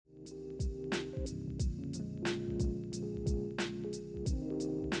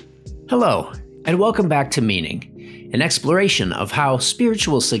Hello, and welcome back to Meaning, an exploration of how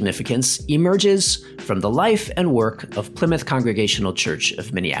spiritual significance emerges from the life and work of Plymouth Congregational Church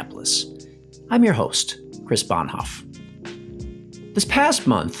of Minneapolis. I'm your host, Chris Bonhoff. This past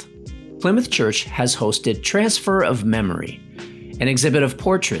month, Plymouth Church has hosted Transfer of Memory, an exhibit of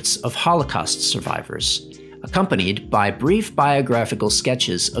portraits of Holocaust survivors, accompanied by brief biographical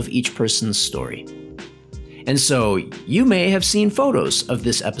sketches of each person's story. And so, you may have seen photos of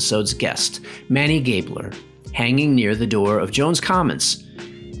this episode's guest, Manny Gabler, hanging near the door of Jones Commons,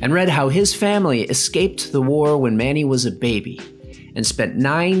 and read how his family escaped the war when Manny was a baby and spent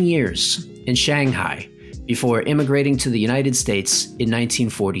 9 years in Shanghai before immigrating to the United States in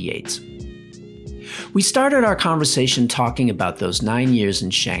 1948. We started our conversation talking about those 9 years in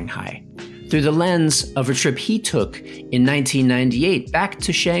Shanghai through the lens of a trip he took in 1998 back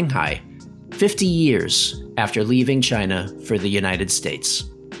to Shanghai, 50 years after leaving China for the United States.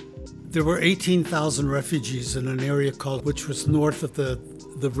 There were 18,000 refugees in an area which was north of the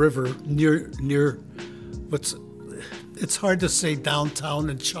river, near what's, it's hard to say downtown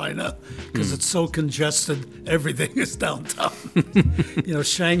in China because it's so congested, everything is downtown.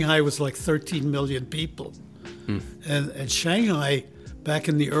 Shanghai was like 13 million people. And Shanghai, back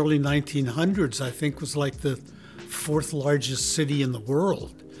in the early 1900s, I think was like the fourth largest city in the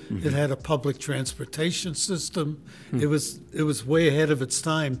world. It had a public transportation system. It was way ahead of its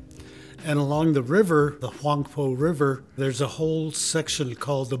time. And along the river, the Huangpu River, there's a whole section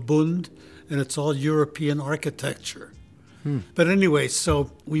called the Bund, and it's all European architecture. But anyway,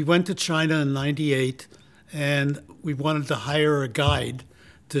 so we went to China in 98, and we wanted to hire a guide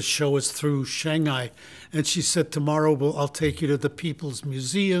to show us through Shanghai. And she said, tomorrow I'll take you to the People's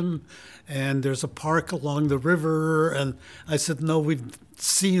Museum, and there's a park along the river. And I said, no, we've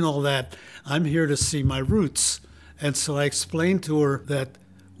seen all that. I'm here to see my roots. And so I explained to her that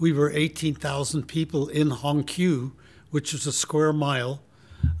we were 18,000 people in Hongqiu, which was a square mile,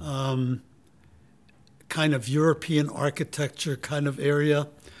 kind of European architecture kind of area,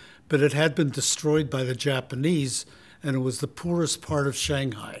 but it had been destroyed by the Japanese, and it was the poorest part of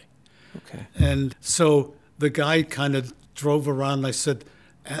Shanghai. Okay. And so the guide kind of drove around. I said,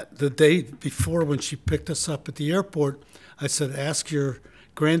 the day before when she picked us up at the airport, I said, ask your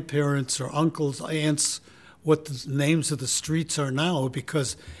grandparents or uncles, aunts, what the names of the streets are now,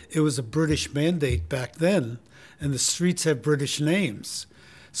 because it was a British mandate back then, and the streets have British names.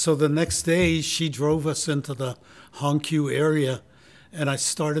 So the next day, she drove us into the Hongqiu area, and I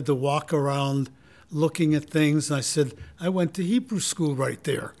started to walk around looking at things, and I said, I went to Hebrew school right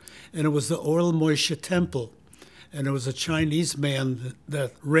there, and it was the Oil Moishe Temple, and it was a Chinese man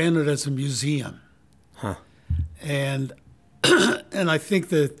that ran it as a museum. And I think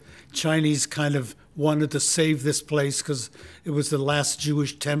the Chinese kind of wanted to save this place because it was the last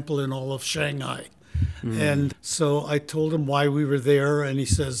Jewish temple in all of Shanghai. And so I told him why we were there, and he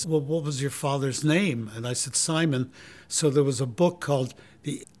says, well, what was your father's name? And I said, Simon. So there was a book called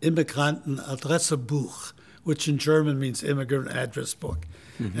the Immigranten Adressebuch, which in German means immigrant address book.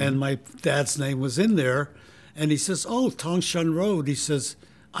 And my dad's name was in there. And he says, oh, Tongshan Road. He says,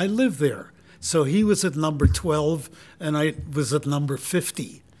 I live there. So he was at number 12, and I was at number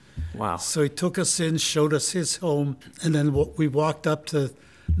 50. Wow. So he took us in, showed us his home, and then we walked up to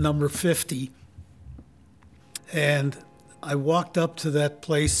number 50. And I walked up to that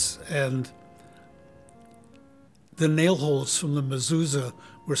place, and the nail holes from the mezuzah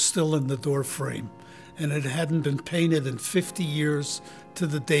were still in the door frame, and it hadn't been painted in 50 years to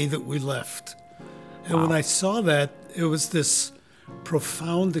the day that we left. And when I saw that, it was this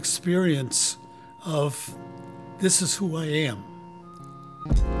profound experience of, this is who I am.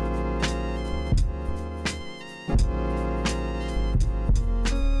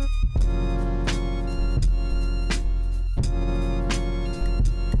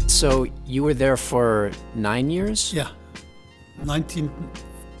 So you were there for 9 years? Yeah,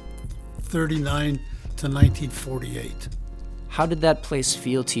 1939 to 1948. How did that place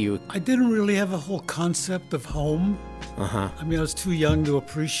feel to you? I didn't really have a whole concept of home. I mean, I was too young to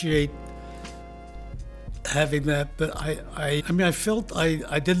appreciate having that, but I felt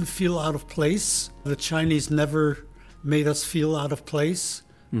I didn't feel out of place. The Chinese never made us feel out of place.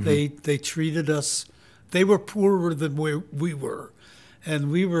 They treated us, they were poorer than we were.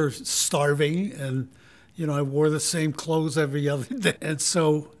 And we were starving, and, I wore the same clothes every other day. And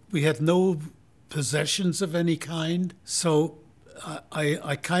so we had no possessions of any kind. So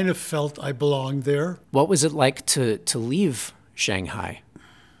I kind of felt I belonged there. What was it like to leave Shanghai?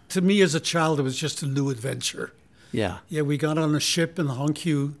 To me as a child, it was just a new adventure. Yeah. Yeah, we got on a ship in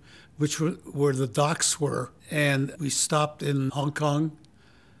where the docks were, and we stopped in Hong Kong,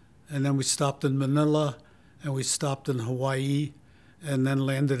 and then we stopped in Manila, and we stopped in Hawaii, and then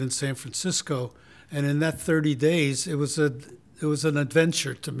landed in San Francisco. And in that 30 days, it was an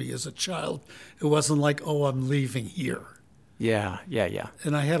adventure to me as a child. It wasn't like, oh, I'm leaving here. Yeah.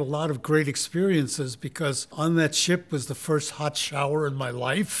 And I had a lot of great experiences because on that ship was the first hot shower in my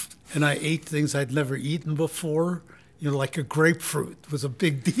life. And I ate things I'd never eaten before. Like a grapefruit was a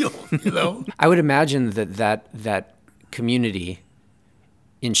big deal, I would imagine that community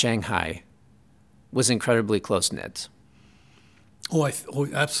in Shanghai was incredibly close-knit. Oh,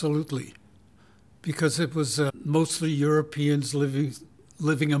 absolutely. Because it was mostly Europeans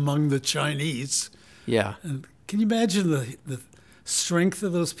living among the Chinese. Yeah. And can you imagine the strength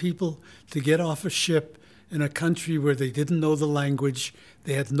of those people to get off a ship in a country where they didn't know the language,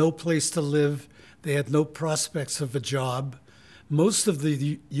 they had no place to live, they had no prospects of a job. Most of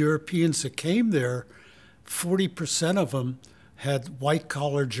the Europeans that came there, 40% of them had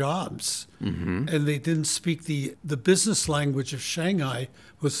white-collar jobs. Mm-hmm. And they didn't speak the business language of Shanghai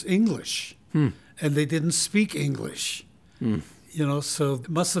was English. And they didn't speak English. So it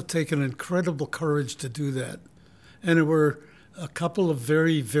must have taken incredible courage to do that. And there were a couple of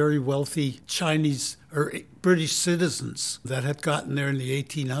very, very wealthy Chinese or British citizens that had gotten there in the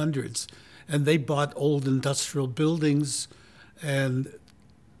 1800s. And they bought old industrial buildings and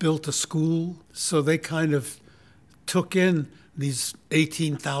built a school. So they kind of took in these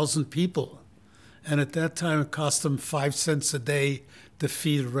 18,000 people. And at that time, it cost them 5 cents a day to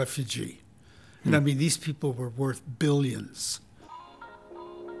feed a refugee. And I mean, these people were worth billions.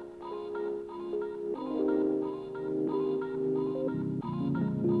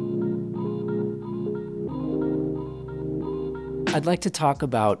 I'd like to talk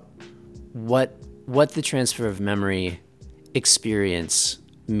about what the transfer of memory experience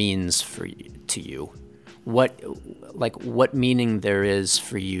means to you. What meaning there is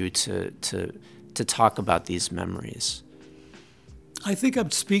for you to talk about these memories. I think I'm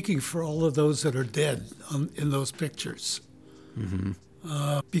speaking for all of those that are dead in those pictures.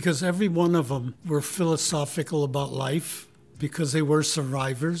 Mm-hmm. Because every one of them were philosophical about life because they were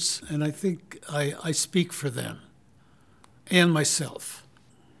survivors. And I think I speak for them and myself.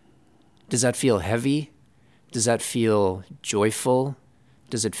 Does that feel heavy? Does that feel joyful?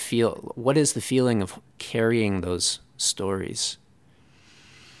 What is the feeling of carrying those stories?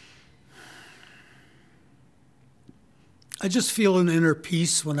 I just feel an inner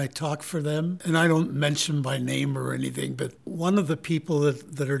peace when I talk for them. And I don't mention by name or anything, but one of the people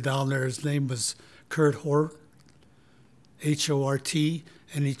that are down there, his name was Kurt Hort, H-O-R-T,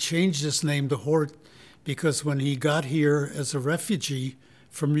 and he changed his name to Hort because when he got here as a refugee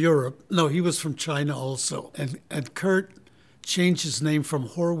from Europe, no, he was from China also, and Kurt changed his name from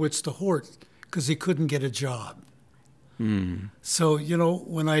Horwitz to Hort because he couldn't get a job. So,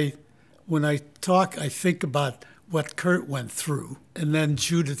 when I talk, I think about what Kurt went through. And then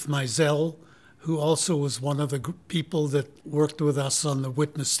Judith Meisel, who also was one of the people that worked with us on the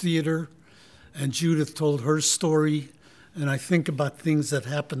Witness Theater. And Judith told her story. And I think about things that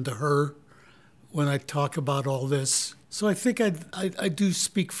happened to her when I talk about all this. So I think I do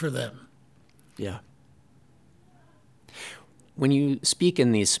speak for them. Yeah. When you speak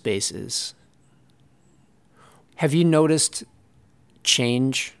in these spaces, have you noticed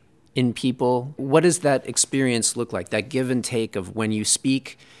change in people? What does that experience look like, that give and take of when you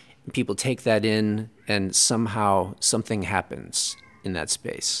speak, people take that in, and somehow something happens in that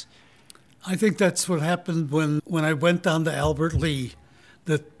space? I think that's what happened when I went down to Albert Lee.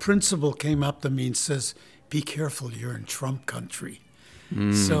 The principal came up to me and says, "Be careful, you're in Trump country."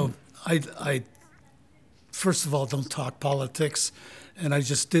 So I first of all, don't talk politics. And I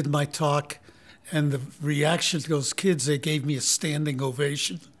just did my talk. And the reaction to those kids, they gave me a standing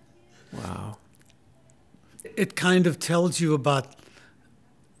ovation. Wow. It kind of tells you about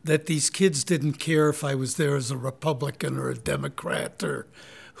that these kids didn't care if I was there as a Republican or a Democrat or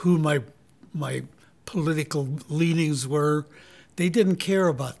who my political leanings were. They didn't care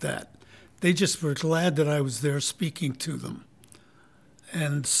about that. They just were glad that I was there speaking to them.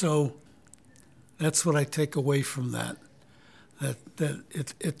 And so that's what I take away from that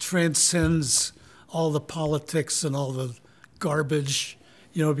it transcends all the politics and all the garbage,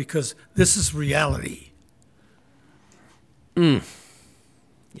 because this is reality.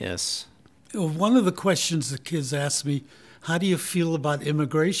 Yes. One of the questions the kids asked me, how do you feel about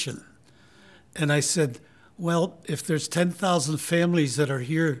immigration? And I said, well, if there's 10,000 families that are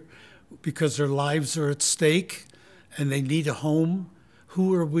here because their lives are at stake and they need a home,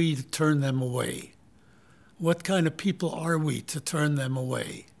 who are we to turn them away? What kind of people are we to turn them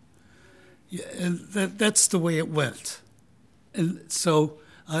away? Yeah, and that's the way it went. And so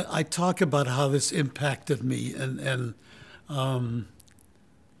I talk about how this impacted me, and I'm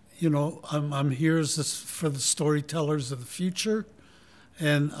here for the storytellers of the future,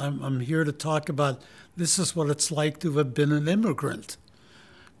 and I'm here to talk about this is what it's like to have been an immigrant.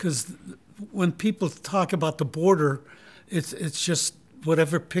 Because when people talk about the border, it's just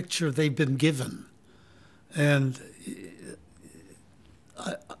whatever picture they've been given, and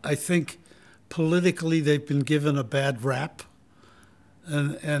I think politically they've been given a bad rap,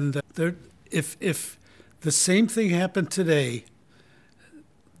 and if the same thing happened today,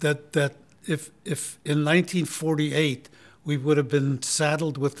 that if in 1948 we would have been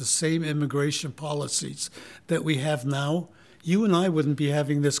saddled with the same immigration policies that we have now, you and I wouldn't be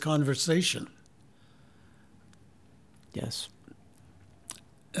having this conversation. Yes.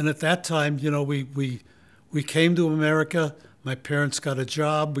 And at that time, we came to America. My parents got a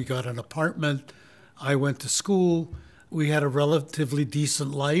job. We got an apartment. I went to school. We had a relatively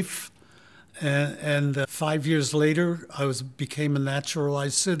decent life. And 5 years later, I became a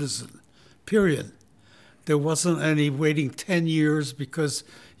naturalized citizen, period. There wasn't any waiting 10 years because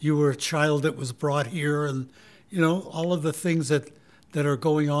you were a child that was brought here, and all of the things that are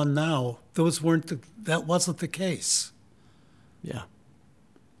going on now. That wasn't the case. Yeah.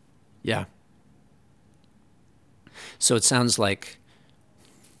 Yeah. So it sounds like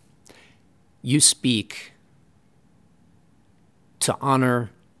you speak to honor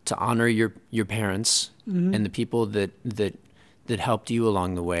your parents and the people that helped you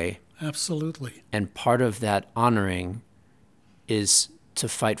along the way. Absolutely. And part of that honoring is to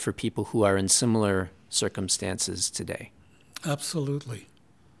fight for people who are in similar circumstances today. Absolutely.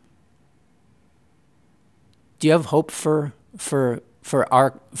 Do you have hope for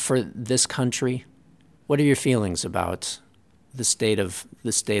this country? What are your feelings about the state of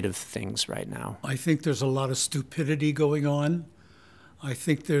things right now? I think there's a lot of stupidity going on. I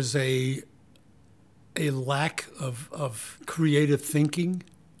think there's a lack of creative thinking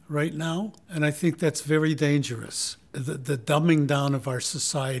right now, and I think that's very dangerous. The dumbing down of our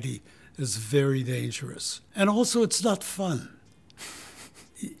society is very dangerous. And also, it's not fun.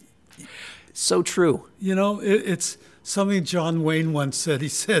 So true. It's something John Wayne once said. He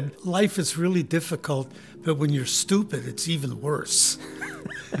said, life is really difficult, but when you're stupid, it's even worse.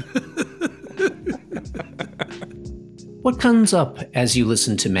 What comes up as you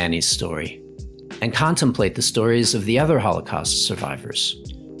listen to Manny's story and contemplate the stories of the other Holocaust survivors?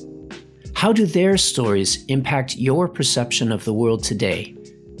 How do their stories impact your perception of the world today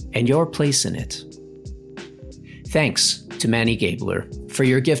and your place in it? Thanks to Manny Gabler for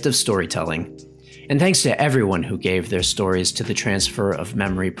your gift of storytelling, and thanks to everyone who gave their stories to the Transfer of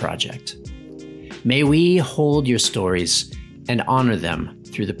Memory Project. May we hold your stories and honor them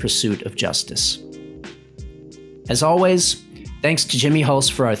through the pursuit of justice. As always, thanks to Jimmy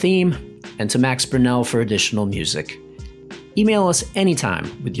Hulse for our theme and to Max Brunell for additional music. Email us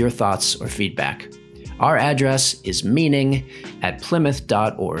anytime with your thoughts or feedback. Our address is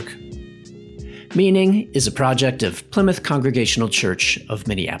meaning@plymouth.org. Meaning is a project of Plymouth Congregational Church of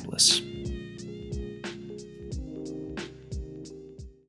Minneapolis.